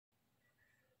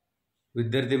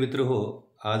विद्यार्थी मित्र हो,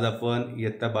 आज आपण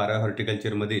इयत्ता 12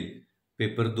 हॉर्टिकल्चरमधील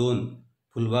पेपर 2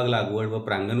 फुलबाग लागवड व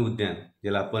प्रांगण उद्यान,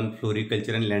 ज्याला आपण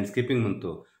फ्लोरिकल्चर अँड लँडस्केपिंग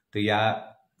म्हणतो, तर या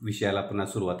विषयाला आपण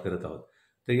आज सुरुवात करत आहोत.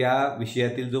 तर या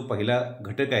विषयातील जो पहिला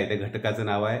घटक आहे, त्या घटकाचं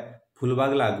नाव आहे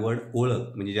फुलबाग लागवड ओळख,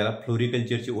 म्हणजे ज्याला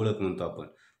फ्लोरिकल्चरची ओळख म्हणतो आपण.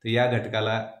 तर या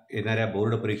घटकाला येणाऱ्या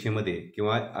बोर्ड परीक्षेमध्ये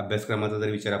किंवा अभ्यासक्रमाचा जर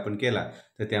विचार आपण केला,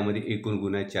 तर त्यामध्ये एकूण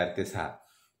गुण आहेत 4 ते 6.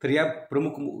 तर या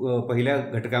प्रमुख पहिल्या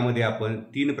घटकामध्ये आपण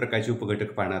 3 प्रकारचे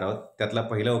उपघटक पाहणार आहोत. त्यातला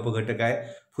पहिला उपघटक आहे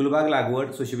फुलबाग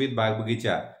लागवड, सुशोभित बाग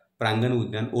बगीचा, प्रांगण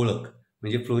उद्यान ओळख,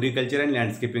 म्हणजे फ्लोरिकल्चर अँड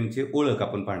लँडस्केपिंगची ओळख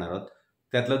आपण पाहणार आहोत.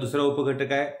 त्यातला दुसरा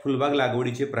उपघटक आहे फुलबाग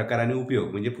लागवडीचे प्रकार आणि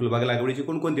उपयोग, म्हणजे फुलबाग लागवडीचे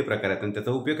कोणकोणते प्रकार आहेत आणि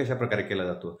त्याचा उपयोग कशा प्रकारे केला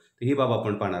जातो, तर ही बाब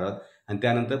आपण पाहणार आहोत. आणि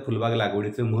त्यानंतर फुलबाग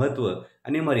लागवडीचं महत्त्व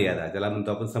आणि मर्यादा, ज्याला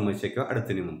म्हणतो आपण समस्या किंवा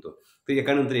अडचणी म्हणतो. तर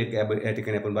एकानंतर एक या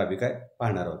ठिकाणी आपण बाबी काय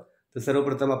पाहणार आहोत. तर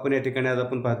सर्वप्रथम आपण या ठिकाणी आज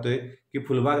आपण पाहतोय की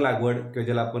फुलबाग लागवड किंवा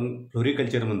ज्याला आपण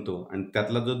फ्लोरिकल्चर म्हणतो, आणि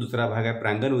त्यातला जो दुसरा भाग आहे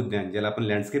प्रांगण उद्यान, ज्याला आपण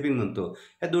लँडस्केपिंग म्हणतो,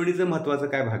 या दोन्हीचं महत्त्वाचं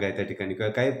काय भाग आहे त्या ठिकाणी किंवा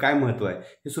काय काय महत्त्व आहे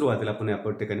हे सुरुवातीला आपण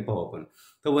या ठिकाणी पाहू आपण.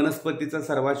 तर वनस्पतीचा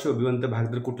सर्वात शोभिवंत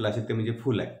भाग जर कुठला असेल ते म्हणजे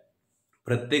फुल आहे.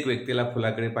 प्रत्येक व्यक्तीला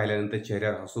फुलाकडे पाहिल्यानंतर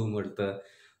चेहऱ्यावर हसू उमटतं.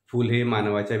 फुल हे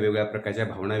मानवाच्या वेगवेगळ्या प्रकारच्या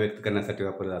भावना व्यक्त करण्यासाठी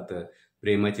वापरलं जातं.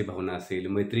 प्रेमाची भावना असेल,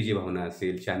 मैत्रीची भावना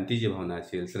असेल, शांतीची भावना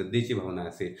असेल, श्रद्धेची भावना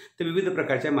असेल, तर विविध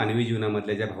प्रकारच्या मानवी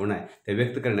जीवनामधल्या ज्या भावना आहेत त्या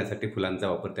व्यक्त करण्यासाठी फुलांचा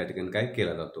वापर त्या ठिकाणी काय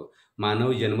केला जातो.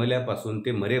 मानव जन्मल्यापासून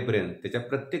ते मरेपर्यंत त्याच्या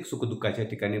प्रत्येक सुखदुःखाच्या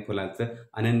ठिकाणी फुलांचं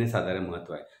अनन्यसाधारण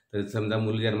महत्त्व आहे. तर समजा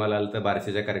मूल जन्माला आलं तर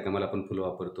बारशाच्या कार्यक्रमाला आपण फुलं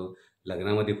वापरतो,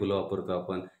 लग्नामध्ये फुलं वापरतो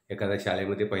आपण, एखाद्या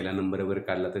शाळेमध्ये पहिला नंबर वगैरे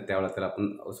काढला तर त्यावेळेला त्याला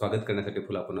आपण स्वागत करण्यासाठी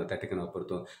फुलं आपण त्या ठिकाणी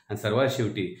वापरतो. आणि सर्वात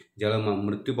शेवटी ज्यावेळेला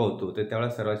मृत्यू पावतो तर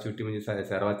त्यावेळेला सर्वात शेवटी म्हणजे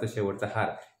सर्वात शेवटचा हार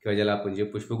किंवा ज्याला आपण जे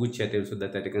पुष्पगुच्छ आहे ते सुद्धा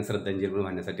त्या ठिकाणी श्रद्धांजली म्हणून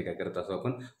वाहण्यासाठी काय करत असतो,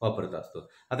 आपण वापरत असतो.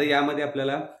 आता यामध्ये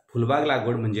आपल्याला फुलबाग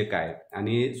लागवड म्हणजे काय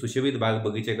आणि सुशोभित बाग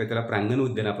बगीचा किंवा त्याला प्रांगण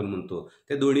उद्यान आपण म्हणतो,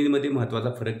 त्या दोन्हीमध्ये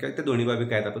महत्त्वाचा फरक किंवा त्या दोन्ही बाबी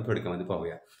काय आहेत आपण थोडक्यामध्ये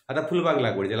पाहूया. आता फुलबाग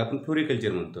लागवड ज्याला आपण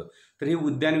फ्लोरिकल्चर म्हणतो, तर ही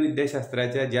उद्यान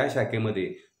विद्याशास्त्राच्या ज्या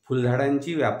शाखेमध्ये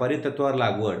फुलझाडांची व्यापारी तत्वावर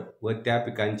लागवड व त्या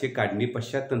पिकांची काढणी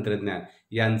पश्चात तंत्रज्ञान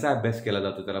यांचा अभ्यास केला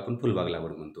जातो, त्याला आपण फुलबाग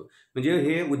लागवड म्हणतो. म्हणजे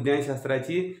हे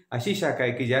उद्यानशास्त्राची अशी शाखा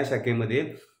आहे की ज्या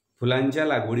शाखेमध्ये फुलांच्या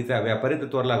लागवडीचा व्यापारी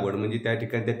तत्वावर लागवड, म्हणजे त्या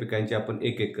ठिकाणी त्या पिकांची आपण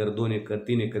 1 एकर 2 एकर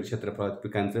 3 एकर क्षेत्रफळात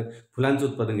पिकांचं फुलांचं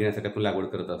उत्पादन घेण्यासाठी आपण लागवड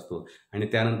करत असतो. आणि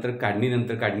त्यानंतर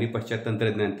काढणी पश्चात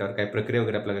तंत्रज्ञान, त्यावर काय प्रक्रिया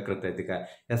वगैरे आपल्याला करता येते का,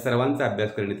 या सर्वांचा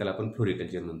अभ्यास करणे त्याला आपण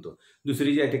फ्लोरिकल्चर म्हणतो.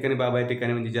 दुसरी जी या ठिकाणी बाब आहे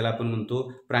ठिकाणी म्हणजे ज्याला आपण म्हणतो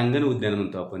प्रांगण उद्यान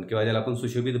म्हणतो आपण, किंवा ज्याला आपण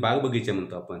सुशोभित बाग बगीचा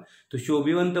म्हणतो आपण. तो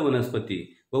शोभिवंत वनस्पती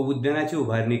व उद्यानाची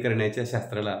उभारणी करण्याच्या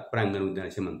शास्त्राला प्रांगण उद्यान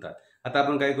असे म्हणतात. आता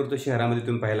आपण काय करतो, शहरामध्ये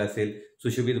तुम्ही पाहिलं असेल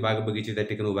सुशोभित बाग बगीचे त्या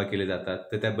ठिकाणी उभा केले जातात,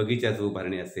 तर त्या बगीच्याचं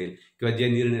उभारणी असेल किंवा जे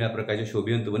निरनिराळ्या प्रकारचे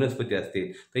शोभिवंत वनस्पती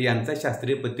असतील, तर यांचा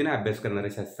शास्त्रीय पद्धतीने अभ्यास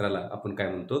करणाऱ्या शास्त्राला आपण काय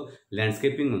म्हणतो,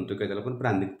 लँडस्केपिंग म्हणतो किंवा त्याला आपण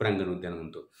प्रांगण उद्यान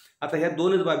म्हणतो. आता ह्या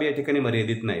दोनच बाबी या ठिकाणी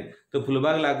मर्यादित नाहीत. तर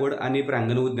फुलबाग लागवड आणि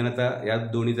प्रांगण उद्यानाचा या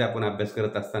दोन्हीचा आपण अभ्यास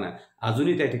करत असताना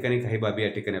अजूनही त्या ठिकाणी काही बाबी या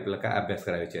ठिकाणी आपल्याला काय अभ्यास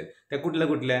करायच्या आहेत. त्या कुठल्या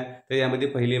कुठल्या, तर यामध्ये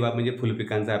पहिली बाब म्हणजे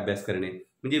फुलपिकांचा अभ्यास करणे,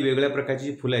 म्हणजे वेगवेगळ्या प्रकारची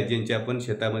जी फुलं आहेत ज्यांची आपण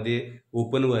शेतामध्ये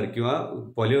ओपनवर किंवा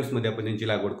पॉलिहाऊसमध्ये आपण ज्यांची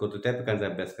लागवड करतो त्या पिकांचा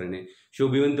अभ्यास करणे.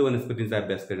 शोभिवंत वनस्पतींचा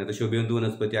अभ्यास करणे. तर शोभिवंत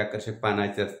वनस्पती आकर्षक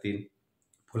पानाचे असतील,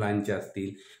 फुलांचे असतील,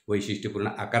 वैशिष्ट्यपूर्ण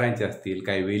आकारांचे असतील,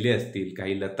 काही वेली असतील,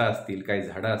 काही लता असतील, काही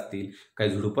झाडं असतील, काही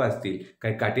झुडपं असतील,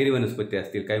 काही काटेरी वनस्पती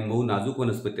असतील, काही मऊ नाजूक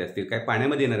वनस्पती असतील, काही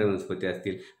पाण्यामध्ये येणाऱ्या वनस्पती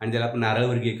असतील, आणि ज्याला आपण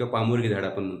नारळवर्गीय किंवा पामवर्गीय झाडं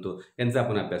आपण म्हणतो, यांचा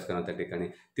आपण अभ्यास करणार त्या ठिकाणी.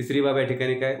 तिसरी बाब या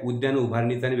ठिकाणी काय, उद्यान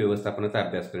उभारणीचा आणि व्यवस्थापनाचा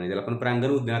अभ्यास करणे, ज्याला आपण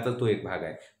प्रांगण उद्यानाचा तो एक भाग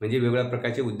आहे. म्हणजे वेगवेगळ्या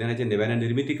प्रकारचे उद्यानाचे नव्याने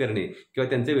निर्मिती करणे किंवा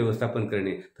त्यांचे व्यवस्थापन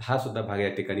करणे, हा सुद्धा भाग या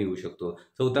ठिकाणी येऊ शकतो.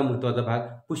 चौथा महत्त्वाचा भाग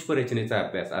पुष्परचनेचा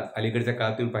अभ्यास. अलीकडच्या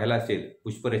काळात तुम्ही पाहिला असेल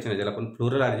पुष्परचना, ज्याला आपण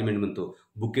फ्लोरल अरेंजमेंट म्हणतो,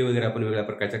 बुके वगैरे आपण वेगवेगळ्या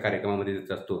प्रकारच्या कार्यक्रमामध्ये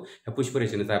देत असतो, ह्या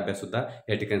पुष्परचनेचा अभ्यास सुद्धा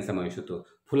या ठिकाणी समावेश होतो.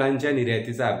 फुलांच्या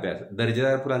निर्यातीचा अभ्यास.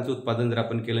 दर्जेदार फुलांचं उत्पादन जर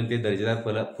आपण केलं आणि ते दर्जेदार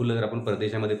फुलं जर आपण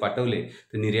परदेशामध्ये पाठवले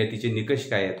तर निर्यातीचे निकष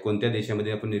काय आहेत, कोणत्या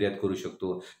देशामध्ये आपण निर्यात करू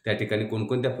शकतो, त्या ठिकाणी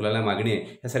कोणकोणत्या फुलाला मागणी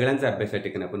आहे, या सगळ्यांचा अभ्यास या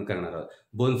ठिकाणी आपण करणार आहोत.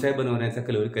 बोन्साय बनवण्याचा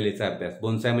कलेचा अभ्यास.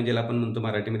 बोन्साय म्हणजे आपण म्हणतो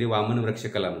मराठीमध्ये वामन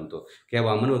वृक्षकला म्हणतो, की या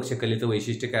वामन वृक्षकलेचं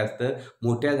वैशिष्ट्य काय असतं,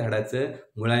 मोठ्या झाडाचं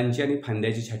मुळांची आणि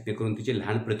फांद्याची छाटणी करून तिची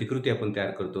लहान प्रतिकृती आपण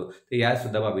तयार करतो. तर या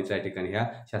सुद्धा बाबीचा या ठिकाणी ह्या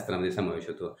शास्त्रामध्ये समावेश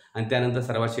होतो. आणि त्यानंतर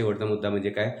सर्वात शेवटचा मुद्दा म्हणजे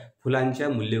काय, फुलांच्या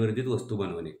मूल्यवर्धित वस्तू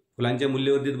बनवणे. फुलांच्या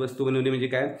मूल्यवर्धित वस्तू बनवणे म्हणजे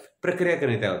काय, प्रक्रिया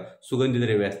करणे त्यावर. सुगंधी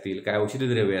द्रव्य असतील, काय औषधी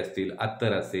द्रव्य असतील,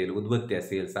 अत्तर असेल, उदबत्ती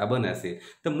असेल, साबण असेल,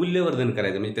 तर मूल्यवर्धन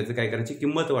करायचं म्हणजे त्याचं काय करायची,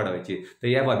 किंमत वाढवायची. तर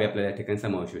या बाबी आपल्याला या ठिकाणी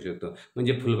समावेश होऊ शकतो.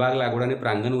 म्हणजे फुलबाग लागवड आणि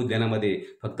प्रांगण उद्यानामध्ये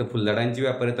फक्त फुलझाडांची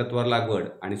व्यापारी तत्वावर लागवड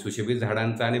आणि सुशोभित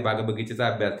झाडांचा आणि बागबगीचेचा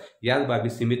अभ्यास याच बाबी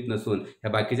सीमित नसून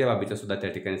ह्या बाकीच्या बाबीचा सुद्धा त्या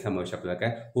ठिकाणी समावेश आपल्याला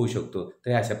काय होऊ शकतो.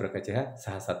 तर अशा प्रकारच्या ह्या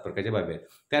 6-7 प्रकारच्या बाबी आहेत.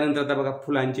 त्यानंतर आता बघा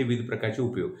फुलांचे विविध प्रकारचे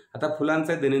उपयोग. आता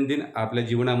फुलांचा दैनंदिन आपल्या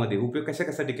जीवनामध्ये उपयोग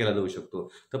कशासाठी केला जाऊ शकतो,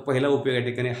 तर पहिला उपयोग या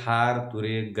ठिकाणी हार,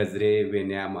 तुरे, गजरे,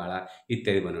 वेण्या, माळा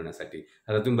इत्यादी बनवण्यासाठी.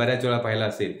 आता तुम्ही बऱ्याच वेळा पाहिलं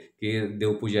असेल की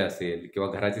देवपूजा असेल किंवा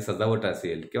घराची सजावट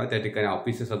असेल किंवा त्या ठिकाणी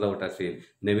ऑफिसची सजावट असेल,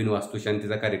 नवीन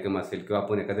वास्तुशांतीचा कार्यक्रम असेल किंवा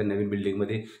आपण एखाद्या नवीन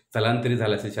बिल्डिंगमध्ये स्थलांतरित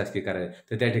झालं असेल शासकीय कार्य,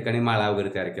 तर त्या ठिकाणी माळा वगैरे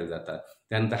तयार केल्या जातात.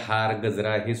 त्यानंतर हार,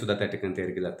 गजरा हे सुद्धा त्या ठिकाणी तयार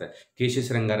केले जातात. केश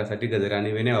श्रंगारासाठी गजरा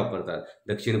आणि वेण्या वापरतात.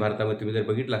 दक्षिण भारतामध्ये तुम्ही जर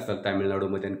बघितलं असाल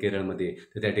तामिळनाडूमध्ये आणि केरळमध्ये,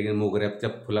 तर त्या ठिकाणी मोगऱ्याच्या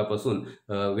फुलापासून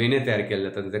वेण्या तयार केल्या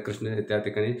जातात. त्या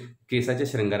ठिकाणी केसाच्या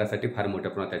श्रंगारासाठी फार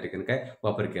मोठ्या प्रमाणात त्या ठिकाणी काय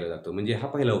वापर केला जातो. म्हणजे हा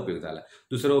पहिला उपयोग झाला.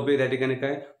 दुसरा उपयोग त्या ठिकाणी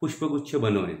काय, पुष्पगुच्छ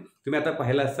बनवणे. तुम्ही आता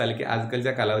पाहिलं असाल की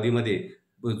आजकालच्या कालावधीमध्ये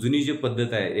जुनी जी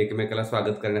पद्धत आहे एकमेकाला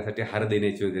स्वागत करण्यासाठी हार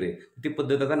देण्याची वगैरे, ती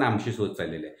पद्धत आता नामशेष होत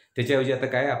चाललेली आहे. त्याच्याऐवजी आता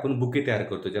काय आपण बुके तयार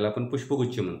करतो, ज्याला आपण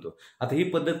पुष्पगुच्छ म्हणतो. आता ही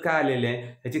पद्धत का आलेली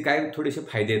आहे, त्याचे काय थोडेसे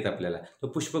फायदे आहेत आपल्याला. तर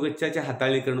पुष्पगुच्छाचे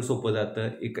हाताळणी करणं सोपं जातं,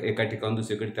 एका ठिकाणून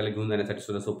दुसरीकडे त्याला घेऊन जाण्यासाठी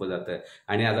सुद्धा सोपं जातं.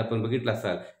 आणि आज आपण बघितलं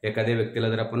असाल एखाद्या व्यक्तीला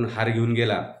जर आपण हार घेऊन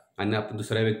गेला आणि आपण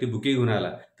दुसरा व्यक्ती बुके घेऊन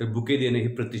आला, तर बुके देणे ही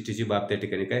प्रतिष्ठेची बाब त्या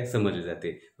ठिकाणी काय समजली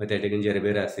जाते. मग त्या ठिकाणी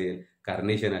जरबेरा असेल,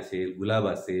 कार्नेशन असेल, गुलाब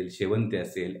असेल, शेवंती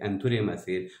असेल, अँथोरियम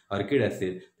असेल, ऑर्किड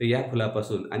असेल, तर या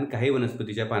फुलापासून आणि काही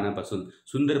वनस्पतीच्या पानापासून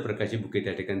सुंदर प्रकारचे बुके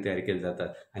त्या ठिकाणी तयार केले जातात.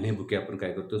 आणि हे बुके आपण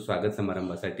काय करतो, स्वागत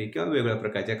समारंभासाठी किंवा वेगवेगळ्या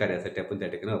प्रकारच्या कार्यासाठी आपण त्या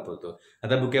ठिकाणी वापरतो.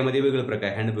 आता बुक्यामध्ये वेगवेगळे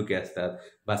प्रकार, हँड बुके असतात,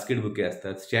 बास्केट बुके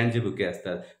असतात, स्टँडचे बुके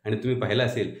असतात. आणि तुम्ही पाहिलं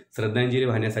असेल श्रद्धांजली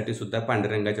वाहण्यासाठी सुद्धा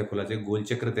पांढऱ्या रंगाच्या फुलाचे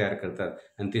गोलचक्र तयार करतात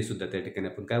आणि ते सुद्धा त्या ठिकाणी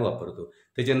आपण काय वापरतो.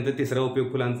 त्याच्यानंतर तिसरा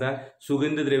उपयोग फुलांचा,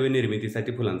 सुगंध द्रव्य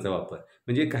निर्मितीसाठी फुलांचा वापर.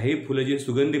 म्हणजे काही फुलं जी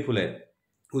सुगंधी फुलं आहेत,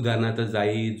 उदाहरणार्थ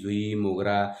जाई, जुई,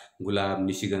 मोगरा, गुलाब,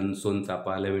 निशिगंध,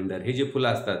 सोनचाफा, लव्हेंडर हे जे फुलं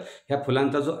असतात, ह्या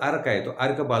फुलांचा जो अर्क आहे तो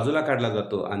अर्क बाजूला काढला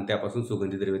जातो आणि त्यापासून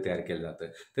सुगंधी द्रव्य तयार केलं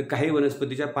जातं. तर काही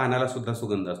वनस्पतीच्या पानाला सुद्धा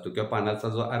सुगंध असतो किंवा पानाचा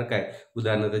जो अर्क आहे,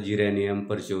 उदाहरणार्थ जिरॅनियम,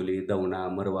 परचौली, दवणा,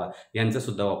 मरवा यांचा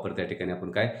सुद्धा वापर त्या ठिकाणी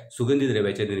आपण काय सुगंधी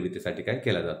द्रव्याच्या निर्मितीसाठी काय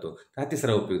केला जातो. हा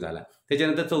तिसरा उपयोग झाला.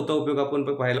 त्याच्यानंतर चौथा उपयोग आपण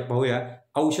पाहूया,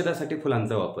 औषधासाठी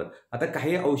फुलांचा वापर. आता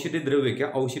काही औषधी द्रव्य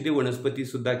किंवा औषधी वनस्पती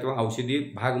सुद्धा किंवा औषधी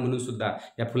भाग म्हणून सुद्धा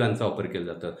या फुलांचा वापर केला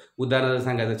जातो. उदाहरणार्थ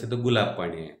सांगायचं असेल तर गुलाब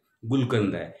पाणी आहे,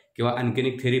 गुलकंद आहे किंवा आणखीन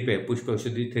एक थेरपी आहे,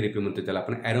 पुष्पौषधी थेरपी म्हणतो त्याला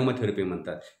आपण, ॲरोमा थेरपी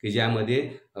म्हणतात, की ज्यामध्ये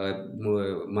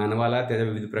मानवाला त्याच्या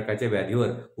विविध प्रकारच्या व्याधीवर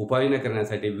उपाययोजना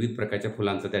करण्यासाठी विविध प्रकारच्या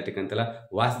फुलांचा त्या ठिकाणी त्याला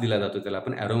वास दिला जातो, त्याला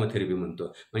आपण ॲरोमा थेरपी म्हणतो.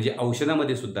 म्हणजे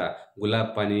औषधामध्ये सुद्धा गुलाब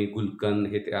पाणी, गुलकंद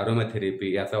हे ॲरोमा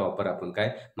थेरपी याचा वापर आपण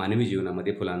काय मानवी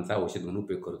जीवनामध्ये फुलांचा औषध म्हणून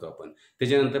उपयोग करतो आपण.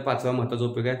 त्याच्यानंतर पाचवा महत्त्वाचा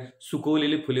उपयोग आहे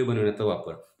सुकवलेली फुले बनवण्याचा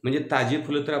वापर. म्हणजे ताजी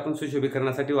फुलं तर आपण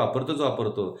सुशोभीकरणासाठी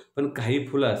वापरतो, पण काही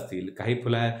फुलं असतील, काही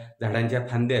झाडांच्या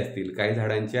फांद्या असतील, काही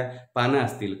झाडांच्या पानं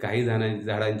असतील, काही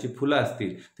झाडांची फुलं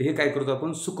असतील, तर हे काय करतो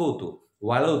आपण सुकवतो,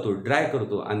 वाळवतो, ड्राय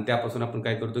करतो आणि त्यापासून आपण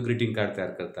काय करतो ग्रीटिंग कार्ड तयार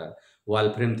करतात, वॉल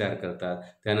फ्रेम तयार करतात.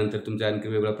 त्यानंतर तुमच्या आणखी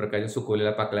वेगवेगळ्या प्रकारच्या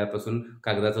सुकवलेल्या पाकळ्यापासून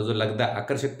कागदाचा जो लगदा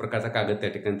आकर्षक प्रकारचा कागद त्या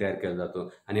ठिकाणी तयार केला जातो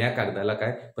आणि या कागदाला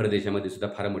काय परदेशामध्ये सुद्धा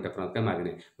फार मोठ्या प्रमाणात काय मागणी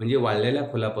आहे. म्हणजे वाळलेल्या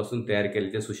फुलापासून तयार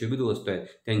केलेल्या सुशोभित वस्तू आहेत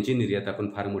त्यांची निर्यात आपण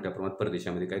फार मोठ्या प्रमाणात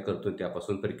परदेशामध्ये काय करतो,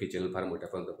 त्यापासून परकीय चलन फार मोठ्या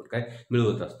प्रमाणात आपण काय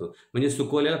मिळवत असतो. म्हणजे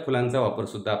सुकवलेल्या फुलांचा वापर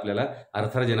सुद्धा आपल्याला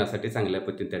अर्थार्जनासाठी चांगल्या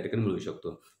पद्धतीने त्या ठिकाणी मिळू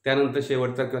शकतो. त्यानंतर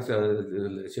शेवटचा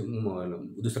किंवा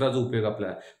दुसरा जो उपयोग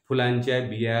आपला फुलांच्या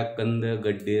बिया, कंद,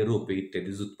 गड्डे, रोपे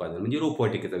इत्यादीचं उत्पादन म्हणजे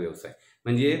रोपवाटिकेचा व्यवसाय.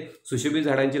 म्हणजे सुशोभित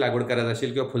झाडांची लागवड करायची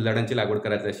असेल किंवा फुलझाडांची लागवड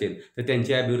करायची असेल तर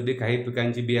त्यांची अभिवृद्धी काही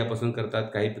पिकांची बियापासून करतात,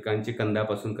 काही पिकांची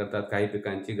कंदापासून करतात, काही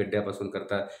पिकांची गड्ड्यापासून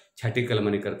करतात, छाटी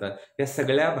कलमाने करतात. या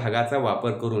सगळ्या भागाचा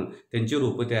वापर करून त्यांची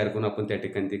रोपं तयार करून आपण त्या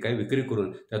ठिकाणी ते काय विक्री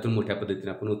करून त्यातून मोठ्या पद्धतीने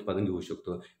आपण उत्पादन घेऊ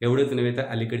शकतो. एवढंच नव्हे तर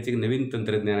अलीकडचे नवीन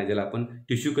तंत्रज्ञान आहे ज्याला आपण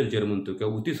टिश्यू कल्चर म्हणतो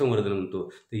किंवा ऊती संवर्धन म्हणतो,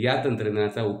 तर या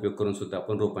तंत्रज्ञानाचा उपयोग करून सुद्धा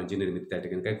आपण रोपांची निर्मिती त्या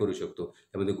ठिकाणी काय करू शकतो.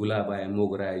 त्यामध्ये गुलाब आहे,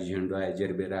 मोगरा आहे, झेंडू आहे,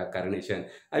 जरबेरा, कार्नेशन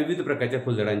विविध प्रकारच्या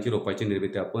फुलझाडांची रोपाची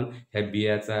निर्मिती आपण ह्या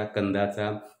बियाचा, कंदाचा,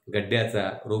 गड्ड्याचा,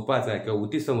 रोपाचा किंवा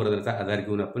ऊती संवर्धनाचा आधार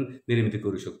घेऊन आपण निर्मिती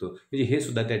करू शकतो. म्हणजे हे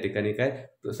सुद्धा त्या ठिकाणी काय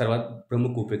सर्वात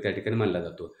प्रमुख उपयोग त्या ठिकाणी मानला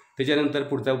जातो. त्याच्यानंतर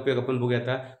पुढचा उपयोग आपण बघूया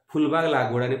आता फुलबाग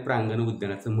लागवड आणि प्रांगण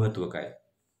उद्यानाचं महत्त्व काय.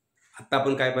 आता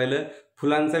आपण काय पाहिलं,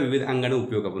 फुलांचा विविध अंगाने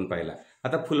उपयोग आपण पाहिला.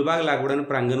 आता फुलबाग लागवड आणि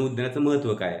प्रांगण उद्यानाचं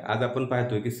महत्त्व काय. आज आपण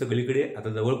पाहतोय की सगळीकडे आता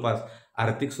जवळपास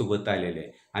आर्थिक सोबत आलेली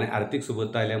आहे. आणि आर्थिक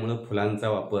सुबत्ता आल्यामुळं फुलांचा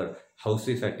वापर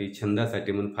हौसेसाठी,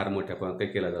 छंदासाठी म्हणून फार मोठ्या प्रमाणात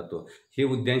केला जातो. ही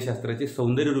उद्यानशास्त्राची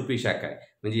सौंदर्यरूपी शाखा आहे.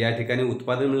 म्हणजे या ठिकाणी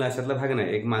उत्पादन मिळणं अशातला भाग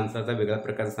नाही, एक माणसाचा वेगळ्या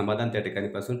प्रकारचं समाधान त्या ठिकाणी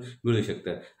पासून मिळू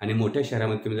शकतं. आणि मोठ्या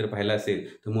शहरामध्ये तुम्ही जर पाहिलं असेल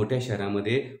तर मोठ्या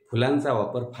शहरामध्ये फुलांचा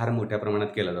वापर फार मोठ्या प्रमाणात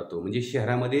केला जातो. म्हणजे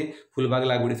शहरामध्ये फुलबाग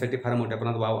लागवडीसाठी फार मोठ्या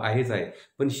प्रमाणात वाव आहेच आहे,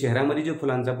 पण शहरामध्ये जो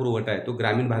फुलांचा पुरवठा आहे तो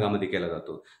ग्रामीण भागामध्ये केला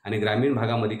जातो. आणि ग्रामीण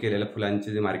भागामध्ये केलेल्या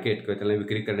फुलांचे जे मार्केट किंवा त्याला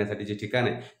विक्री करण्यासाठी जे ठिकाण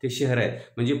आहे ते शहर आहे.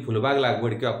 म्हणजे फुलबाग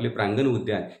लागवड किंवा आपले प्रांगण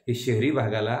उद्यान हे शहरी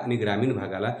भागाला आणि ग्रामीण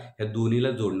भागाला या दोन्हीला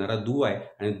जोडणारा दुवा आहे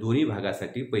आणि दोन्ही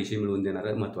भागासाठी पैसे मिळवून देणारं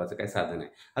महत्त्वाचं काय साधन आहे.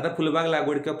 आता फुलबाग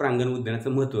लागवड किंवा प्रांगण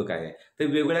उद्यानाचं महत्त्व काय आहे तर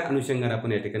वेगवेगळ्या अनुषंगाने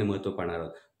आपण या ठिकाणी महत्त्व पाहणार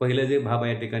आहोत. पहिलं जे बाब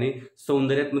आहे या ठिकाणी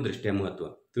सौंदर्यात्मक दृष्ट्या महत्त्व.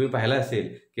 तुम्ही पाहिलं असेल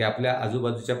की आपल्या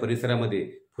आजूबाजूच्या परिसरामध्ये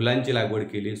फुलांची लागवड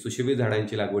केली, सुशोभित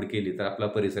झाडांची लागवड केली तर आपला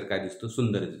परिसर काय दिसतो,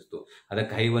 सुंदर दिसतो. आता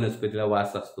काही वनस्पतीला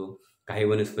वास असतो, काही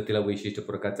वनस्पतीला वैशिष्ट्य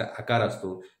प्रकारचा आकार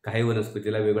असतो, काही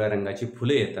वनस्पतीला वेगळ्या रंगाची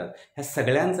फुले येतात. ह्या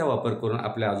सगळ्यांचा वापर करून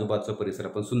आपल्या आजूबाजूचा परिसर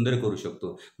आपण सुंदर करू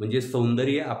शकतो. म्हणजे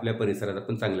सौंदर्य आपल्या परिसरात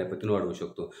आपण चांगल्या पद्धतीने वाढवू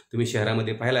शकतो. तुम्ही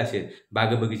शहरामध्ये पाहिलं असेल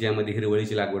बागबगीच्यामध्ये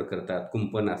हिरवळीची लागवड करतात,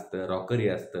 कुंपण असतं, रॉकरी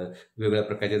असतं, वेगवेगळ्या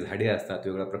प्रकारचे झाडे असतात,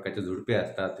 वेगवेगळ्या प्रकारचे झुडपे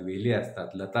असतात, वेली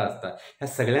असतात, लता असतात. ह्या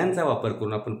सगळ्यांचा वापर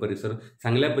करून आपण परिसर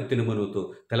चांगल्या पद्धतीने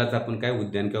बनवतो. त्यालाच आपण काय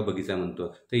उद्यान किंवा बगीचा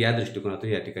म्हणतो. तर या दृष्टिकोनातून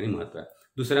या ठिकाणी महत्त्व आहे.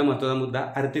 दुसरा महत्त्वाचा मुद्दा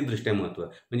आर्थिकदृष्ट्या महत्त्व.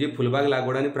 म्हणजे फुलबाग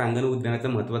लागवड आणि प्रांगण उद्यानाचा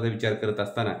महत्त्वाचा विचार करत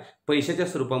असताना पैशाच्या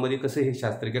स्वरूपामध्ये कसं हे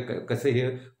शास्त्र किंवा कसं हे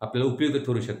आपल्याला उपयुक्त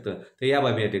ठरू शकतं तर या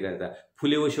बाबी या ठिकाणी येतात.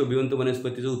 फुले व शोभिवंत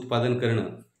वनस्पतीचं उत्पादन करणं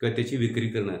किंवा त्याची विक्री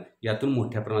करणं यातून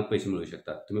मोठ्या प्रमाणात पैसे मिळू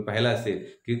शकतात. तुम्ही पाहिलं असेल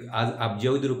की आज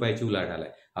अब्जावधी रुपयाची उलाढाल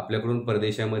आहे. आपल्याकडून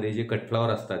परदेशामध्ये जे कटफ्लॉवर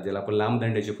असतात ज्याला आपण लांब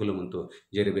दांड्याची फुलं म्हणतो,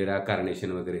 जेरबेरा,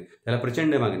 कार्नेशन वगैरे, त्याला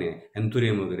प्रचंड मागणी आहे,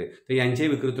 अँथुरियम वगैरे, तर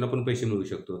यांच्याही विक्रीतून आपण पैसे मिळवू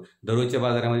शकतो. दररोजच्या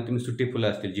बाजारामध्ये तुम्ही सुट्टी फुलं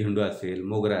असतील, झेंडू असेल,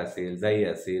 मोगरा असेल, जाई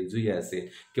असेल, जुई असेल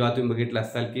किंवा तुम्ही बघितलं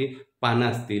असाल की पानं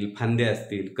असतील, फांद्या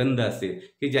असतील, कंद असेल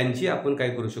की ज्यांची आपण काय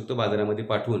करू शकतो बाजारामध्ये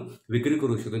पाठवून विक्री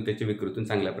करू शकतो आणि त्याच्या विक्रीतून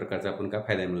चांगल्या प्रकारचा आपण काय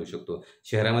फायदा मिळवू शकतो.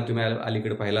 शहरामध्ये तुम्ही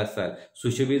अलीकडे पाहिला असाल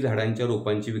सुशोभित झाडांच्या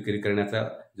रोपांची विक्री करण्याचा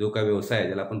जो काय व्यवसाय आहे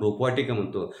ज्याला आपण रोपवाटिका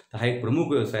म्हणतो तर हा एक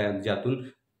प्रमुख व्यवसाय आहे ज्यातून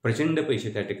प्रचंड पैसे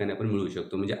त्या ठिकाणी आपण मिळवू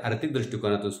शकतो. म्हणजे आर्थिक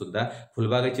दृष्टिकोनातून सुद्धा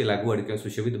फुलबागाची लागवड किंवा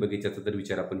सुशोभित बगीचाचा जर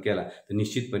विचार आपण केला तर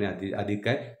निश्चितपणे अधिक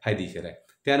काय फायदेशीर आहे.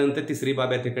 त्यानंतर तिसरी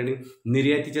बाब या ठिकाणी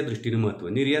निर्यातीच्या दृष्टीने महत्त्व.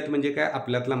 निर्यात म्हणजे काय,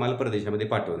 आपल्यातला माल परदेशामध्ये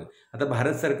पाठवणं. आता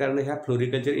भारत सरकारनं ह्या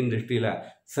फ्लोरिकल्चर इंडस्ट्रीला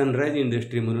सनराईज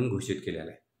इंडस्ट्री म्हणून घोषित केलेलं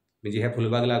आहे. म्हणजे ह्या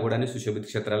फुलबाग लागवड आणि सुशोभित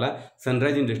क्षेत्राला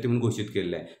सनराईज इंडस्ट्री म्हणून घोषित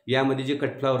केलेलं आहे. यामध्ये जे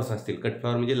कटफ्लॉवर्स असतील,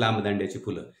 कटफ्लॉवर म्हणजे लांब दांड्याची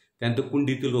फुलं, त्यानंतर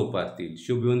कुंडीतील रोपं असतील,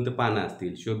 शोभिवंत पानं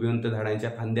असतील, शोभिवंत झाडांच्या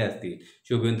फांद्या असतील,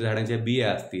 शोभिवंत झाडांच्या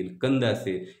बिया असतील, कंद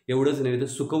असेल, एवढंच नव्हे तर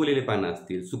सुकवलेले पानं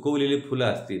असतील, सुकवलेली फुलं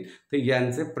असतील, तर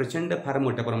यांचे प्रचंड फार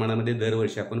मोठ्या प्रमाणामध्ये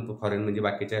दरवर्षी आपण फॉरेन म्हणजे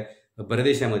बाकीच्या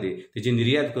परदेशामध्ये त्याची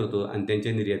निर्यात करतो आणि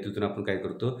त्यांच्या निर्यातीतून आपण काय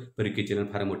करतो, परकीय चलन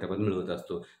फार मोठ्या प्रमाणात मिळवत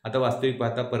असतो. आता वास्तविक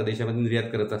पाहता परदेशामध्ये निर्यात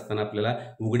करत असताना आपल्याला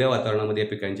उघड्या वातावरणामध्ये या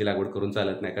पिकांची लागवड करून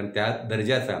चालत नाही, कारण त्या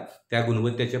दर्जाचा, त्या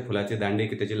गुणवत्तेच्या फुलाचे दांडे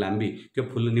की त्याची लांबी किंवा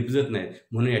फुलं निपजत नाहीत.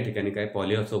 म्हणून या ठिकाणी काय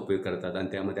पॉलिहाऊसचा उपयोग करतात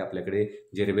आणि त्यामध्ये आपल्याकडे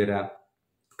जेरबेरा,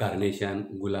 कार्नेशन,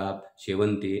 गुलाब,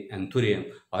 शेवंती, अँथुरियम,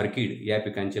 ऑर्किड या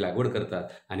पिकांची लागवड करतात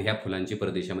आणि ह्या फुलांची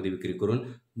परदेशामध्ये विक्री करून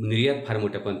निर्यात फार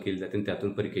मोठ्या प्रमाणात केली जाते आणि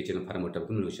त्यातून परकीय चलन फार मोठ्या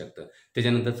प्रमाणात मिळू शकतं.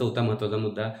 त्याच्यानंतर चौथा महत्त्वाचा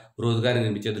मुद्दा रोजगार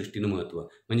निर्मितीच्या दृष्टीने महत्त्व.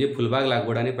 म्हणजे फुलबाग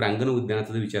लागवड आणि प्रांगण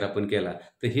उद्यानाचा जर विचार आपण केला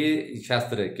तर हे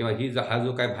शास्त्र किंवा हा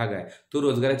जो काय भाग आहे तो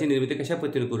रोजगाराची निर्मिती कशा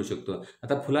पद्धतीने करू शकतो.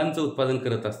 आता फुलांचं उत्पादन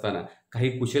करत असताना काही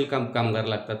कुशल कामगार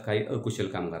लागतात, काही अकुशल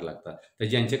कामगार लागतात. तर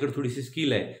ज्यांच्याकडे थोडीशी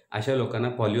स्किल आहे अशा लोकांना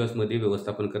पॉलिहाऊसमध्ये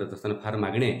व्यवस्थापन करत असताना फार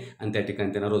मागणी आहे आणि त्या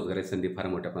ठिकाणी त्यांना रोजगाराची संधी फार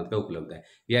मोठ्या प्रमाणात उपलब्ध आहे.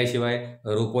 याशिवाय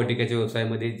रोपवाटिकेच्या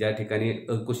व्यवसायामध्ये ज्या ठिकाणी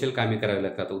कुशल कामे करावी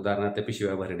लागतात, उदाहरणार्थ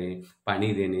पिशव्या भरणे,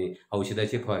 पाणी देणे,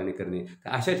 औषधाची फवारणी करणे, तर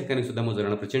अशा ठिकाणी सुद्धा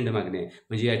मजुरांना प्रचंड मागणी आहे.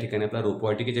 म्हणजे या ठिकाणी आपला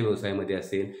रोपवाटिकेच्या व्यवसायामध्ये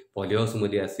असेल,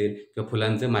 पॉलिहाऊसमध्ये असेल किंवा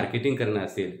फुलांचं मार्केटिंग करणं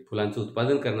असेल, फुलांचं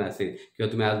उत्पादन करणं असेल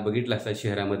किंवा तुम्ही आज बघितलं असाल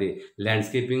शहरामध्ये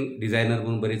लँडस्केपिंग डिझायनर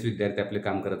म्हणून बरेच विद्यार्थी आपले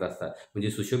काम करत असतात. म्हणजे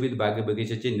सुशोभित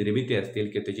बगीचाची निर्मिती असतील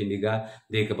किंवा त्याची निगा,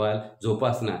 देखभाल,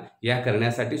 जोपासना या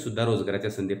करण्यासाठी सुद्धा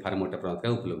रोजगाराच्या संधी फार मोठ्या प्रमाणात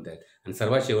काय उपलब्ध आहेत. आणि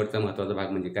सर्वात शेवटचा महत्त्वाचा भाग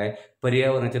म्हणजे काय,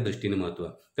 पर्यावरणाच्या दृष्टीने महत्त्व.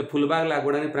 तर फुलबाग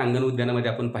लागवड आणि प्रांगण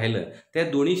उद्यानामध्ये आपण पाहिलं त्या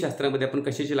दोन्ही शास्त्रामध्ये आपण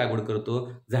कशाची लागवड करतो,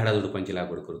 झाडाझुडपांची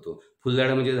लागवड करतो.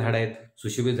 फुलझाडं म्हणजे झाडं आहेत,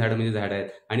 सुशोभित झाडं म्हणजे झाडं आहेत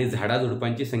आणि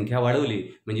झाडाझुडपांची संख्या वाढवली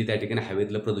म्हणजे त्या ठिकाणी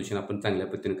हवेतलं प्रदूषण आपण चांगल्या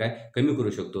पद्धतीने काय कमी करू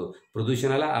शकतो,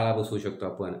 प्रदूषणाला आळा बसवू शकतो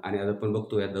आपण. आणि आज आपण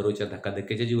बघतो या दररोजच्या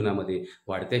धकाधकीच्या जीवनामध्ये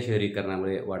वाढत्या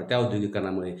शहरीकरणामुळे, वाढत्या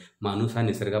औद्योगिकरणामुळे माणूस हा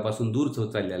निसर्गापासून दूर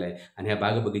होत चाललेला आहे. आणि ह्या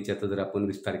बाग बगीच्याचा जर आपण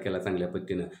विस्तार केला चांगल्या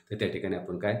पद्धतीनं तर त्या ठिकाणी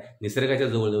आपण काय निसर्गाच्या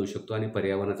जवळ जाऊ शकतो आणि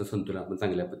पर्यावरणाचं संतुलन आपण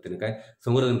चांगल्या पद्धतीने काय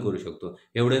संवर्धन करू शकतो.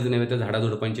 एवढंच नव्हे तर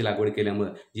झाडाझुडपांची लागवड केल्यामुळे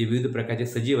जे विविध प्रकारचे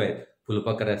सजीव आहेत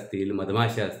फुलपाखर असतील,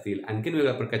 मधमाशा असतील, आणखीन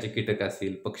वेगळ्या प्रकारचे कीटक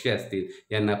असतील, पक्षी असतील,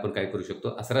 यांना आपण काय करू शकतो,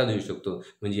 आसरा देऊ शकतो.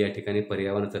 म्हणजे या ठिकाणी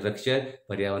पर्यावरणाचं रक्षण,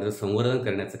 पर्यावरणाचं संवर्धन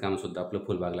करण्याचं काम सुद्धा आपलं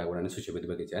फुलबाग लागवड आणि सुशोभित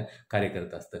बगीचा कार्य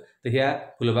करत असतं. तर ह्या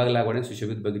फुलबाग लागवड आणि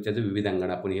सुशोभित बगीच्याचं विविध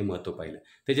अंगानं आपण हे महत्त्व पाहिलं.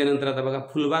 त्याच्यानंतर आता बघा,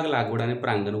 फुलबाग लागवड आणि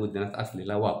प्रांगण उद्यानात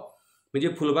असलेला वाव. म्हणजे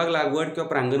फुलबाग लागवड किंवा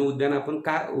प्रांगण उद्यान आपण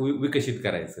का विकसित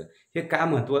करायचं, हे का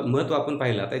महत्त्व आपण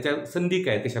पाहिलं. त्याच्या संधी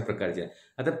काय, कशा प्रकारच्या.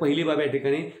 आता पहिली बाब या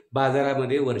ठिकाणी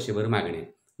बाजारामध्ये वर्षभर मागणी.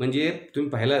 म्हणजे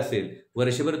तुम्ही पाहिलं असेल,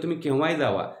 वर्षभर तुम्ही केव्हाही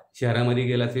जावा, शहरामध्ये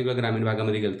गेला असेल किंवा ग्रामीण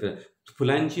भागामध्ये गेलं तर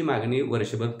फुलांची मागणी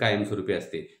वर्षभर कायमस्वरूपी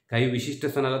असते. काही विशिष्ट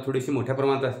सणाला थोडीशी मोठ्या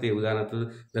प्रमाणात असते. उदाहरणार्थ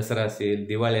दसरा असेल,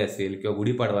 दिवाळी असेल किंवा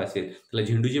गुढीपाडवा असेल, त्याला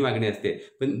झेंडूची मागणी असते.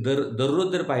 पण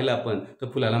दररोज जर पाहिलं आपण तर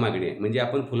फुलाला मागणी आहे. म्हणजे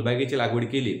आपण फुलबागेची लागवड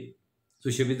केली,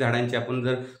 सुशोभित झाडांची आपण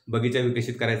जर बगीचा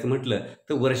विकसित करायचं म्हटलं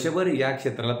तर वर्षभर या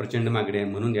क्षेत्राला प्रचंड मागणी आहे.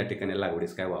 म्हणून या ठिकाणी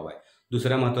लागवडीस काय वाव आहे.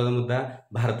 दुसरा महत्त्वाचा मुद्दा,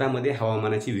 भारतामध्ये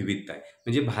हवामानाची विविधता आहे.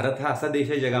 म्हणजे भारत हा असा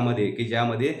देश आहे जगामध्ये की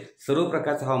ज्यामध्ये सर्व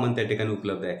प्रकारचं हवामान त्या ठिकाणी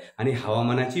उपलब्ध आहे. आणि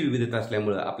हवामानाची विविधता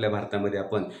असल्यामुळं आपल्या भारतामध्ये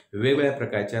आपण वेगवेगळ्या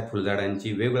प्रकारच्या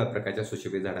फुलझाडांची, वेगवेगळ्या प्रकारच्या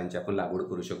सुशोभित झाडांची आपण लागवड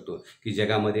करू शकतो. की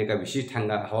जगामध्ये एका विशिष्ट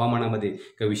हवामानामध्ये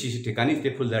किंवा विशिष्ट ठिकाणीच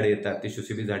ते फुलझाडे येतात, ते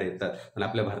सुशोभित झाडे येतात. पण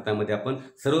आपल्या भारतामध्ये आपण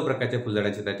सर्व प्रकारच्या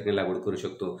फुलझाडांची त्या ठिकाणी लागवड करू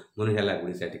शकतो. म्हणून ह्या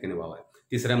लागवडीच्या ठिकाणी वाव आहे.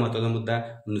 तिसरा महत्त्वाचा मुद्दा,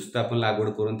 नुसतं आपण लागवड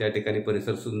करून त्या ठिकाणी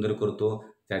परिसर सुंदर करतो,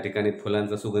 त्या ठिकाणी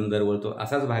फुलांचा सुगंध दरवळतो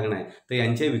असाच भाग नाही. तर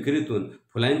यांच्या विक्रीतून,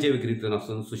 फुलांच्या विक्रीतून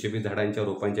असून, सुशोभित झाडांच्या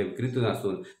रोपांच्या विक्रीतून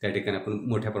असून त्या ठिकाणी आपण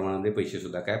मोठ्या प्रमाणामध्ये पैसे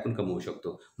सुद्धा काय आपण कमवू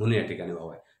शकतो. म्हणून या ठिकाणी वाव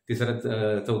आहे.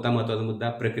 चौथा महत्त्वाचा मुद्दा,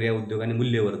 प्रक्रिया उद्योग आणि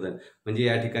मूल्यवर्धन. म्हणजे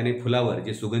या ठिकाणी फुलावर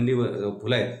जे सुगंधी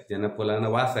फुलं आहेत, ज्यांना फुलांना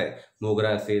वास आहे, मोगरा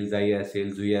असेल, जाई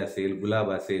असेल, जुया असेल,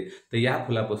 गुलाब असेल, तर या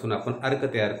फुलापासून आपण अर्क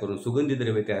तयार करून, सुगंधी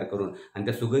द्रव्य तयार करून, आणि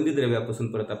त्या सुगंधी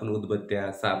द्रव्यापासून परत आपण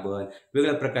उदबत्त्या, साबण,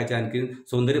 वेगळ्या प्रकारच्या आणखी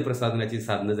सौंदर्य प्रसाधनाची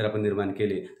साधनं जर आपण निर्माण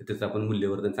केले तर त्याचं आपण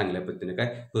मूल्यवर्धन चांगल्या पद्धतीने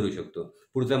काय करू शकतो.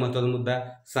 पुढचा महत्त्वाचा मुद्दा,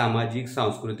 सामाजिक,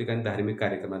 सांस्कृतिक आणि धार्मिक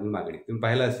कार्यक्रमांची मागणी. तुम्ही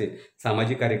पाहिलं असेल,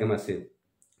 सामाजिक कार्यक्रम असेल,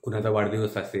 कुणाचा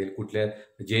वाढदिवस असेल, कुठल्या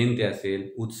जयंती असेल,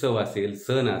 उत्सव असेल,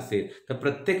 सण असेल, तर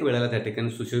प्रत्येक वेळेला त्या ठिकाणी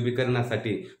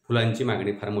सुशोभीकरणासाठी फुलांची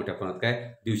मागणी फार मोठ्या प्रमाणात काय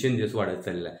दिवसेंदिवस वाढत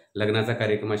चाललेला आहे. लग्नाचा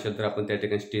कार्यक्रम असेल तर आपण त्या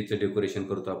ठिकाणी स्टेजचं डेकोरेशन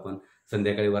करतो. आपण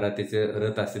संध्याकाळी वरातीचे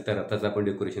रथ असेल तर रथाचं आपण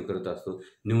डेकोरेशन करत असतो.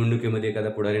 निवडणुकीमध्ये एखादा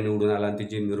पुढारी निवडून आला आणि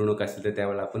त्याची मिरवणूक असेल तर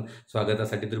त्यावेळेला आपण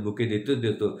स्वागतासाठी तर बुके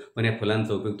देतो, पण या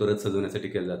फुलांचा उपयोग तो रथ सजवण्यासाठी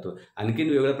केला जातो. आणखीन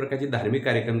वेगवेगळ्या प्रकारचे धार्मिक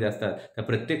कार्यक्रम जे असतात त्या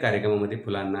प्रत्येक कार्यक्रमामध्ये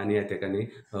फुलांना आणि या ठिकाणी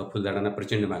फुलझाडांना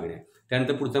प्रचंड मागणी आहे.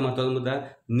 त्यानंतर पुढचा महत्त्वाचा मुद्दा,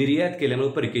 निर्यात केल्यामुळे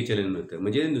परकीय चलन मिळतं.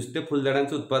 म्हणजे नुसते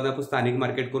फुलझाडांचं उत्पादन आपण स्थानिक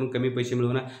मार्केट करून कमी पैसे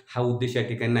मिळवणं हा उद्देश या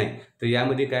ठिकाणी नाही. तर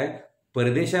यामध्ये काय,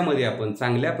 परदेशामध्ये आपण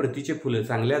चांगल्या प्रतीचे फुलं,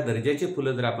 चांगल्या दर्जाचे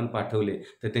फुलं जर आपण पाठवले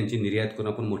तर त्यांची निर्यात करून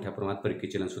आपण मोठ्या प्रमाणात परकीय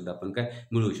चलन सुद्धा आपण काय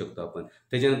मिळवू शकतो आपण.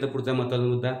 त्याच्यानंतर पुढचा महत्त्वाचा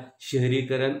मुद्दा,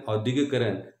 शहरीकरण,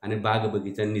 औद्योगिकरण आणि बाग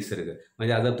बगीचा, निसर्ग.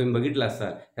 म्हणजे आज तुम्ही बघितलं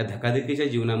असाल, या धकाधकीच्या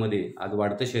जीवनामध्ये आज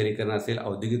वाढतं शहरीकरण असेल,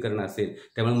 औद्योगिकरण असेल,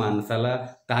 त्यामुळे माणसाला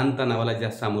ताणतणावाला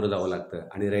जास्त सामोरं जावं लागतं.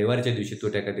 आणि रविवारच्या दिवशी तो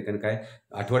त्या ठिकाणी काय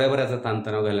आठवड्याभराचा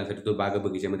ताणतणाव घालण्यासाठी तो बाग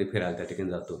बगीच्यामध्ये फिरायला त्या ठिकाणी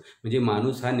जातो. म्हणजे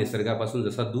माणूस हा निसर्गापासून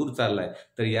जसा दूर चाललाय,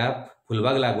 तर या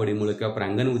फुलबाग लागवडीमुळे किंवा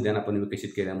प्रांगण उद्यान आपण विकसित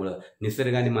केल्यामुळं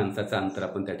निसर्ग आणि माणसाचं अंतर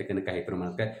आपण त्या ठिकाणी काही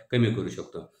प्रमाणात काय कमी करू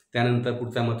शकतो. त्यानंतर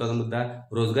पुढचा महत्त्वाचा मुद्दा,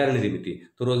 रोजगार निर्मिती.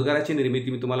 तर रोजगाराची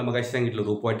निर्मिती मी तुम्हाला मगाशी सांगितलं,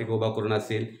 रोपवाटिका उभा करून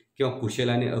असेल किंवा कुशल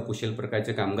आणि अकुशल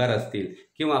प्रकारचे कामगार असतील,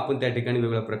 किंवा आपण त्या ठिकाणी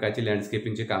वेगवेगळ्या प्रकारचे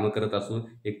लँडस्केपिंगचे कामं करत असू,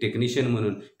 एक टेक्निशियन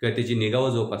म्हणून किंवा त्याची निगाव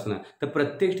जोपासणं, तर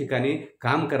प्रत्येक ठिकाणी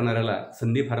काम करणाऱ्याला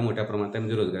संधी फार मोठ्या प्रमाणात आहे.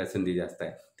 म्हणजे रोजगाराची संधी जास्त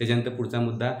आहे. त्याच्यानंतर पुढचा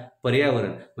मुद्दा,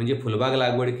 पर्यावरण. म्हणजे फुलबाग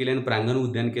लागवड केली आणि प्रांगण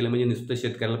उद्यान केलं म्हणजे नुसतं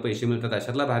शेतकऱ्याला पैसे मिळतात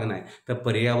अशातला भाग नाही, तर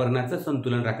पर्यावरणाचं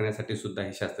संतुलन राखण्यासाठी सुद्धा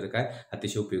हे शास्त्र काय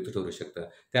अतिशय उपयुक्त ठरू शकतं.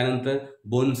 त्यानंतर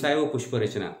बोनसाय व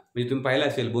पुष्परचना. म्हणजे तुम्ही पाहिलं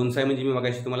असेल, बोनसाय म्हणजे मी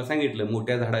मगाशी तुम्हाला सांगितलं,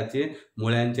 मोठ्या झाडाचे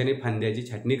मुळ्यांची आणि फांद्याची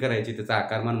छाटणी करायची, त्याचं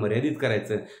आकारमान मर्यादित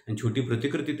करायचं आणि छोटी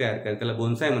प्रतिकृती तयार करायची, त्याला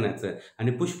बोनसाय म्हणायचं.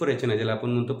 आणि पुष्परचना, ज्याला आपण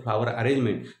म्हणतो फ्लावर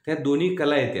अरेंजमेंट, त्या दोन्ही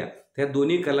कला येत्या. त्या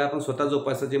दोन्ही कला आपण स्वतः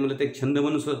जोपासायचे म्हणलं तर एक छंद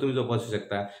म्हणून सुद्धा तुम्ही जोपासू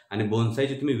शकता. आणि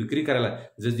बोनसायची तुम्ही विक्री करायला,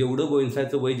 जेवढं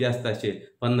बोनसायचं वय जास्त असेल,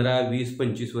 15, 20,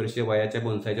 25 वर्षे वयाच्या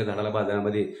बोनसायच्या झाडाला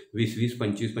बाजारामध्ये 20,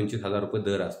 25 हजार रुपये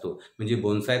दर असतो. म्हणजे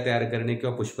बोनसाय तयार करणे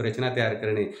किंवा पुष्परचना तयार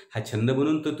करणे हा छंद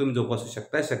म्हणून तर तुम्ही जोपासू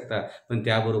शकता, पण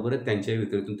त्याबरोबरच त्यांच्या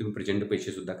विक्रीतून तुम्ही प्रचंड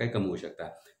पैसे सुद्धा काय कमवू शकता.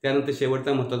 त्यानंतर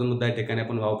शेवटचा महत्त्वाचा मुद्दा, या ठिकाणी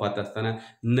आपण वाव पाहत असताना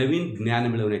नवीन ज्ञान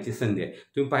मिळवण्याची संधी आहे.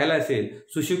 तुम्ही पाहिलं असेल,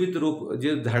 सुशोभित रोप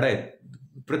जे झाडं आहेत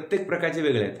प्रत्येक प्रकारचे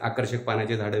वेगळे आहेत. आकर्षक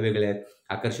पानाचे झाडं वेगळे आहेत,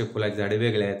 आकर्षक फुलाची झाडे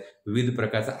वेगळे आहेत, विविध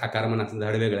प्रकारचं आकारमान असं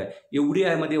झाडं वेगळं आहे. एवढी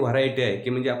यामध्ये व्हरायटी आहे की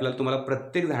म्हणजे तुम्हाला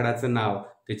प्रत्येक झाडाचं नाव,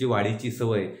 त्याची वाढीची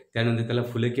सवय, त्यानंतर त्याला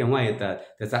फुलं केव्हा येतात,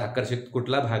 त्याचा आकर्षक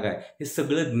कुठला भाग आहे, हे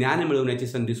सगळं ज्ञान मिळवण्याची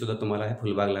संधीसुद्धा तुम्हाला हे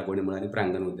फुलबाग लागवडीमुळे आणि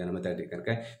प्रांगण उद्यानामध्ये त्या ठिकाणी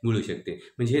काय मिळू शकते.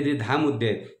 म्हणजे हे जे 10 मुद्दे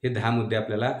आहेत, हे 10 मुद्दे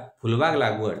आपल्याला फुलबाग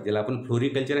लागवड, ज्याला आपण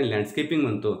फ्लोरिकल्चर आणि लँडस्केपिंग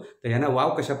म्हणतो, तर ह्यांना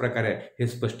वाव कशा प्रकारे आहे हे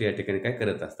स्पष्ट या ठिकाणी काय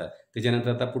करत असतात. त्याच्यानंतर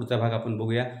आता पुढचा भाग आपण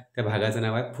बघूया. त्या भागाचं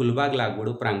नाव आहे फुलबाग लागवड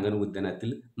व प्रांगण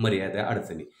उद्यानातील मर्यादा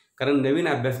अडचणी. कारण नवीन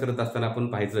अभ्यास करत असताना आपण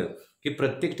पाहायचं की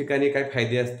प्रत्येक ठिकाणी काय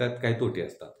फायदे असतात, काय तोटे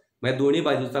असतात. म्हणजे दोन्ही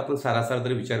बाजूचा आपण सारासार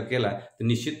जर विचार केला तर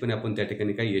निश्चितपणे आपण त्या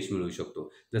ठिकाणी काही यश मिळवू शकतो.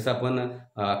 जसं आपण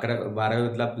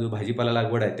 11-12वीतला जो भाजीपाला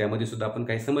लागवड आहे त्यामध्ये सुद्धा आपण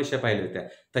काही समस्या पाहिल्या होत्या.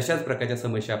 तशाच प्रकारच्या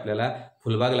समस्या आपल्याला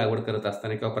फुलबाग लागवड करत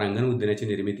असताना किंवा प्रांगण उद्यानाची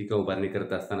निर्मिती किंवा उभारणी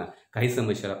करत असताना काही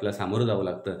समस्याला आपल्याला सामोरं जावं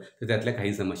लागतं. तर त्यातल्या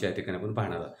काही समस्या या ठिकाणी आपण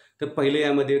पाहणार आहोत. तर पहिले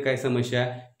यामध्ये काय समस्या,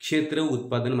 क्षेत्र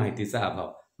उत्पादन माहितीचा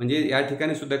अभाव. म्हणजे या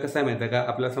ठिकाणी सुद्धा कसं आहे माहिती आहे का,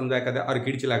 आपल्याला समजा एखाद्या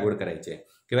ऑर्किडची लागवड करायची आहे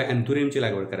किंवा अँथोरियमची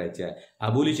लागवड करायची आहे,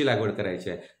 आबोलीची लागवड करायची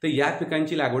आहे, तर या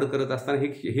पिकांची लागवड करत असताना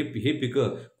हे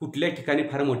पिकं कुठल्या ठिकाणी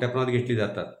फार मोठ्या प्रमाणात घेतली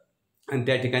जातात आणि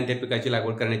त्या ठिकाणी त्या पिकाची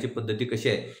लागवड करण्याची पद्धती कशी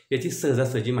आहे याची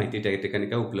सहजासहजी माहिती त्या ठिकाणी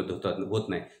काय उपलब्ध होत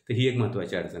नाही. तर ही एक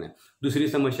महत्त्वाची अडचण आहे. दुसरी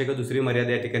समस्या किंवा दुसरी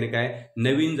मर्यादा या ठिकाणी काय,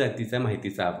 नवीन जातीचा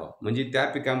माहितीचा अभाव. म्हणजे त्या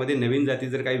पिकामध्ये नवीन जाती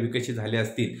जर काही विकसित झाल्या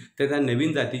असतील तर त्या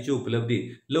नवीन जातीची उपलब्धी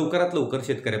लवकरात लवकर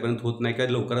शेतकऱ्यापर्यंत होत नाही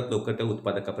किंवा लवकरात लवकर त्या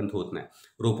उत्पादकापर्यंत होत नाही.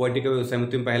 रोपवाटिका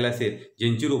व्यवसायामध्ये तुम्ही पाहिलं असेल,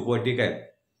 ज्यांची रोपवाटिका आहे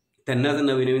त्यांना जर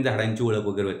नवीन नवीन झाडांची ओळख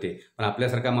वगैरे होते, पण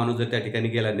आपल्यासारखा माणूस जर त्या ठिकाणी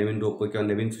गेला नवीन रोपं किंवा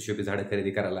नवीन सुशोभित झाडं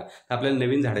खरेदी करायला तर आपल्याला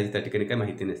नवीन झाडाची त्या ठिकाणी काय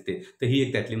माहिती नसते. तर ही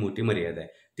एक त्यातली मोठी मर्यादा आहे.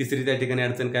 तिसरी त्या ठिकाणी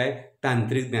अडचण काय,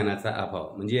 तांत्रिक ज्ञानाचा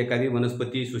अभाव. म्हणजे एखादी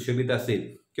वनस्पती सुशोभित असेल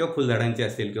किंवा फुलझाडांची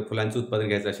असेल किंवा फुलांचं उत्पादन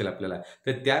घ्यायचं असेल आपल्याला,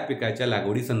 तर त्या पिकाच्या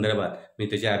लागवडी संदर्भात म्हणजे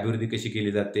त्याची अभिवृद्धी कशी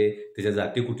केली जाते, त्याच्या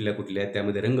जाती कुठल्या कुठल्या आहेत,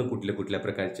 त्यामध्ये रंग कुठल्या कुठल्या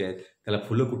प्रकारचे आहेत, त्याला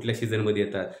फुलं कुठल्या सीझनमध्ये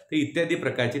येतात, तर इत्यादी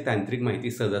प्रकारची तांत्रिक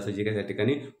माहिती सहजासहजी काय त्या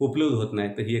ठिकाणी उपलब्ध होत नाही.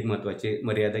 तर ही एक महत्त्वाची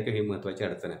मर्यादा किंवा ही महत्त्वाची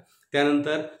अडचण आहे.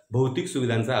 त्यानंतर भौतिक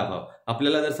सुविधांचा अभाव.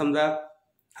 आपल्याला जर समजा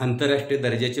आंतरराष्ट्रीय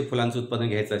दर्जाचे फुलांचं उत्पादन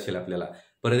घ्यायचं असेल, आपल्याला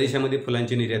परदेशामध्ये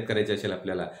फुलांची निर्यात करायची असेल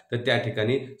आपल्याला, तर त्या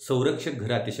ठिकाणी संरक्षक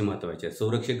घरं अतिशय महत्त्वाचे आहेत.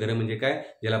 संरक्षक घरं म्हणजे काय,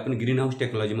 ज्याला आपण ग्रीन हाऊस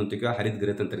टेक्नॉलॉजी म्हणतो किंवा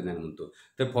हरितगृह तंत्रज्ञान म्हणतो.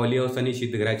 तर पॉलीहाऊस आणि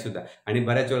शीतगृहात सुद्धा, आणि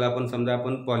बऱ्याच वेळा आपण समजा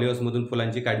आपण पॉलीहाऊसमधून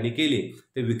फुलांची काढणी केली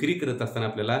तर विक्री करत असताना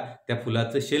आपल्याला त्या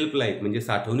फुलाचं शेल्फ लाईफ म्हणजे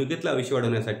साठवणुकीतलं आयुष्य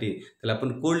वाढवण्यासाठी त्याला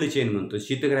आपण कोल्ड चेन म्हणतो,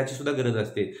 शीतगृहाची सुद्धा गरज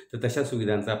असते. तर तशा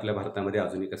सुविधांचा आपल्या भारतामध्ये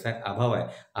अजूनही कसा आहे, अभाव आहे.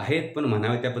 आहेत पण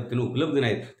म्हणावे त्या पद्धतीने उपलब्ध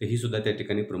नाहीत. तर ही सुद्धा त्या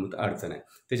ठिकाणी प्रमुख अडचण आहे.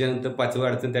 त्याच्यानंतर 5वी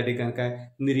अडचण त्या ठिकाणी काय,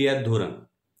 निर्यात धोरण.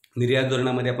 निर्यात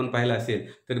धोरणामध्ये आपण पाहिलं असेल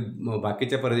तर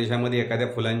बाकीच्या प्रदेशामध्ये एखाद्या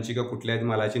फुलांची किंवा कुठल्याही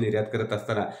मालाची निर्यात करत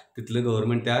असताना तिथलं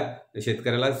गव्हर्नमेंट त्या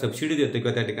शेतकऱ्याला सबसिडी देतं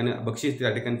किंवा त्या ठिकाणी बक्षीस त्या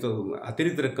ठिकाणचं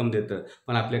अतिरिक्त रक्कम देतं.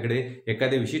 पण आपल्याकडे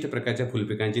एखाद्या विशिष्ट प्रकारच्या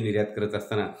फुलपिकांची निर्यात करत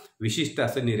असताना विशिष्ट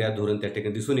असं निर्यात धोरण त्या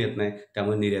ठिकाणी दिसून येत नाही.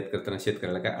 त्यामुळे निर्यात करताना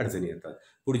शेतकऱ्याला काय अडचणी येतात.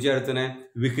 पुढची अडचण आहे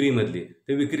विक्रीमधली.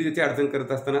 तर विक्रीची अडचण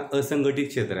करत असताना असंघटित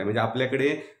क्षेत्र आहे. म्हणजे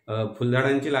आपल्याकडे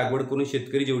फुलझाडांची लागवड करून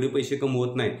शेतकरी जेवढे पैसे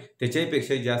कमवत नाही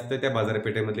त्याच्याहीपेक्षा जास्त त्या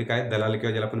बाजारपेठेमधले काय दलाल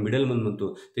किंवा ज्याला आपण मिडलमन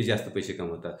म्हणतो ते जास्त पैसे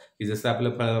कमवतात. की जसं आपलं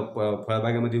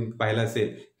फळबागेमध्ये पाहिलं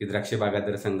असेल की द्राक्ष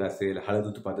बागायतदार संघ असेल, हळद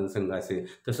उत्पादन संघ असेल,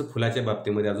 तसं फुलाच्या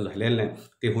बाबतीमध्ये अजून झालेलं नाही.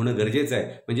 ते होणं गरजेचं आहे.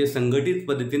 म्हणजे संघटित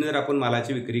पद्धतीने जर आपण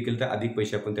मालाची विक्री केली तर अधिक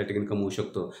पैसे आपण त्या ठिकाणी कमवू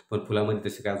शकतो. पण फुलामध्ये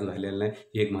तसं काय अजून झालेलं नाही.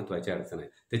 ही एक महत्त्वाची अडचण आहे.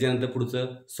 त्याच्यानंतर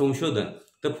पुढचं संशोधन.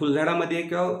 तर फुलझाडामध्ये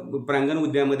किंवा प्रांगण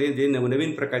उद्यानामध्ये जे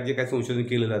नवनवीन प्रकारचे काय संशोधन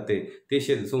केलं जाते ते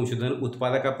संशोधन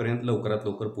उत्पादकापर्यंत लवकरात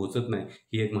लवकर पोहोचत नाही.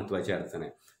 ही एक महत्त्वाची अडचण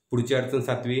आहे. पुढची अडचण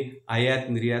 7वी, आयात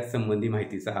निर्यात संबंधी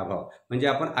माहितीचा अभाव. म्हणजे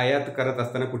आपण आयात करत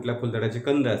असताना कुठल्या फुलझाडाचे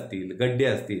कंद असतील, गड्डे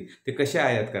असतील, ते कसे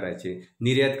आयात करायचे,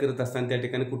 निर्यात करत असताना त्या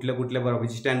ठिकाणी कुठल्या कुठल्या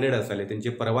बाबीचे स्टँडर्ड असाले, त्यांचे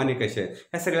परवाने कसे आहेत,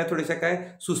 ह्या सगळ्या थोड्याशा काय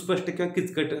सुस्पष्ट किंवा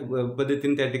किचकट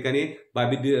पद्धतीने त्या ठिकाणी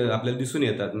बाबी आपल्याला दिसून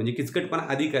येतात. म्हणजे किचकटपणा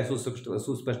अधिक आहे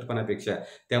सुस्पष्टपणापेक्षा.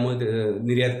 त्यामुळे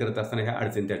निर्यात करत असताना ह्या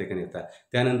अडचणी त्या ठिकाणी येतात.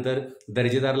 त्यानंतर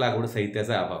दर्जेदार लागवड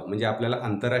साहित्याचा अभाव. म्हणजे आपल्याला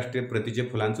आंतरराष्ट्रीय प्रतीचे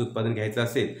फुलांचं उत्पादन घ्यायचं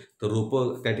असेल तर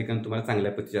रोपं त्या ठिकाणी तुम्हाला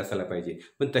चांगल्या पद्धतीचे असायला पाहिजे.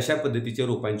 पण तशा पद्धतीच्या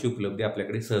रोपांची उपलब्धी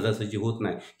आपल्याकडे सहजासहजी होत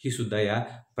नाही. ही सुद्धा या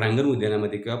प्रांगण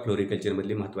उद्यानामध्ये किंवा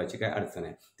फ्लोरिकल्चरमधली महत्त्वाची काय अडचण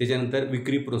आहे. त्याच्यानंतर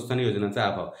विक्री प्रोत्साहन योजनांचा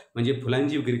अभाव. म्हणजे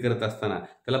फुलांची विक्री करत असताना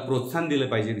त्याला प्रोत्साहन दिलं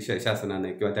पाहिजे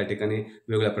शासनाने किंवा त्या ठिकाणी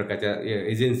वेगवेगळ्या प्रकारच्या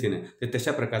एजन्सीने, तर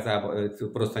तशा प्रकारचा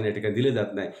प्रोत्साहन या ठिकाणी दिलं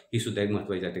जात नाही. ही सुद्धा एक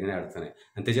महत्त्वाची या ठिकाणी अडचण आहे.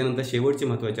 आणि त्याच्यानंतर शेवटची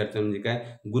महत्त्वाची अडचण म्हणजे काय,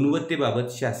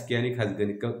 गुणवत्तेबाबत शासकीय आणि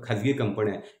खाजगी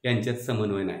कंपन्या यांच्यात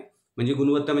समन्वय नाही. म्हणजे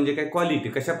गुणवत्ता म्हणजे काय, क्वालिटी,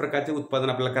 कशा प्रकारचे उत्पादन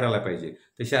आपल्याला करायला पाहिजे.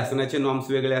 तर शासनाचे नॉर्म्स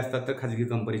वेगळे असतात, तर खाजगी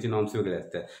कंपनीचे नॉर्म्स वेगळे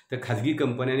असतात. तर खाजगी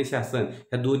कंपनी आणि शासन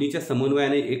ह्या दोन्हीच्या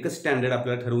समन्वयाने एकच स्टँडर्ड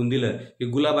आपल्याला ठरवून दिलं की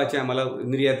गुलाबाचे आम्हाला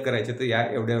निर्यात करायचे तर या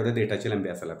एवढ्या एवढ्या डेटाचे लांबी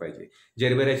असायला पाहिजे,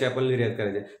 जरबेऱ्याचे आपण निर्यात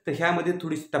करायचे. तर ह्यामध्ये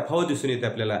थोडीशी तफावत दिसून येते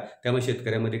आपल्याला. त्यामुळे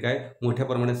शेतकऱ्यामध्ये काय मोठ्या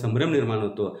प्रमाणात संभ्रम निर्माण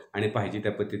होतो आणि पाहिजे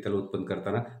त्या पद्धतीत त्याला उत्पन्न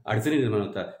करताना अडचणी निर्माण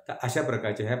होतात. तर अशा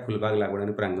प्रकारच्या ह्या फुलबाग लागवड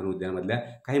आणि प्रांगण उद्यानामधल्या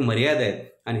काही मर्यादा आहेत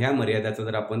आणि ह्या मर्यादाचा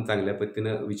जर आपण चांगल्या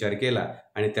पद्धतीनं विचार केला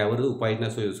आणि त्यावर उपाययोजना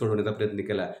सोडवण्याचा प्रयत्न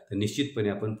केला तर निश्चितपणे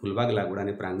आपण फुलबाग लागवड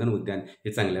आणि प्रांगण उद्यान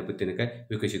हे चांगल्या पद्धतीने काय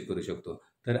विकसित करू शकतो.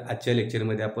 तर आजच्या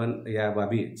लेक्चरमध्ये आपण या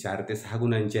बाबी 4 ते 6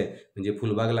 गुणांच्या आहेत, म्हणजे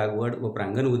फुलबाग लागवड व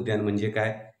प्रांगण उद्यान म्हणजे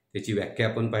काय त्याची व्याख्या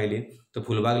आपण पाहिली. तर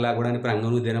फुलबाग लागवड आणि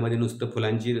प्रांगण उद्यानामध्ये नुसतं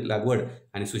फुलांची लागवड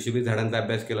आणि सुशोभित झाडांचा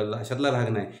अभ्यास केला जातो अशातला भाग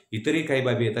नाही, इतरही काही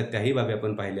बाबी येतात त्याही बाबी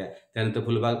आपण पाहिल्या. त्यानंतर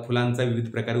फुलांचा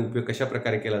विविध प्रकारे उपयोग कशा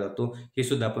प्रकारे केला जातो हे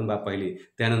सुद्धा आपण बाब पाहिली.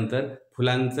 त्यानंतर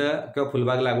फुलांचं किंवा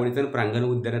फुलबाग लागवडीचं आणि प्रांगण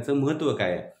उद्यानाचं महत्त्व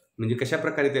काय आहे, म्हणजे कशा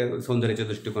प्रकारे त्या सौंदर्याच्या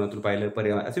दृष्टिकोनातून पाहिलं,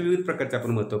 पर्यावरण असे विविध प्रकारचे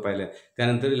आपण महत्त्व पाहिलं.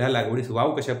 त्यानंतर ह्या लागवडीस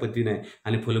वाव कशा पद्धतीने आहे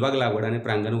आणि फुलबाग लागवड आणि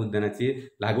प्रांगण उद्यानाची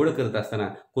लागवड करत असताना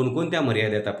कोणकोणत्या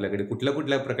मर्यादा आहेत आपल्याकडे, कुठल्या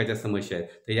कुठल्या प्रकारच्या समस्या आहेत,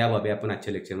 तर या बाबी आपण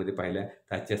आजच्या लेक्चरमध्ये पाहिल्या.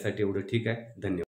 तर आजच्यासाठी एवढं ठीक आहे. धन्यवाद.